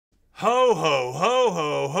Ho, ho, ho,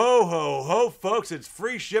 ho, ho, ho, ho, folks. It's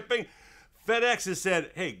free shipping. FedEx has said,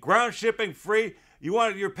 hey, ground shipping free. You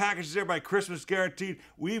want your packages there by Christmas guaranteed.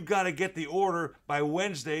 We've got to get the order by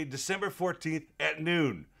Wednesday, December 14th at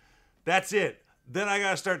noon. That's it. Then I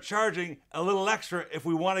got to start charging a little extra if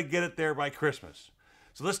we want to get it there by Christmas.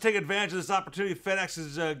 So let's take advantage of this opportunity FedEx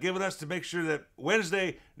has given us to make sure that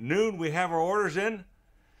Wednesday noon we have our orders in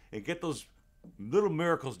and get those little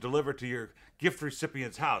miracles delivered to your gift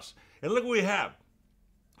recipient's house. And look what we have.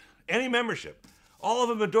 Any membership. All of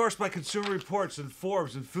them endorsed by Consumer Reports and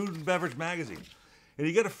Forbes and Food and Beverage Magazine. And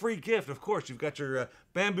you get a free gift, of course. You've got your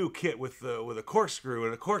bamboo kit with a corkscrew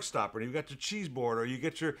and a cork stopper. And you've got your cheese board, or you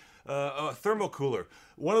get your thermal cooler.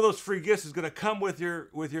 One of those free gifts is going to come with your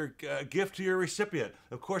gift to your recipient.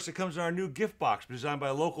 Of course, it comes in our new gift box designed by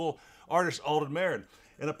local artist Alden Marin,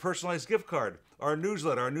 and a personalized gift card, our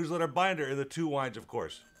newsletter binder, and the 2 wines, of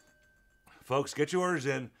course. Folks, get your orders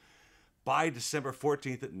in by December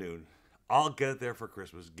 14th at noon. I'll get it there for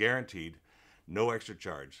Christmas, guaranteed. No extra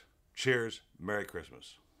charge. Cheers. Merry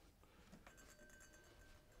Christmas.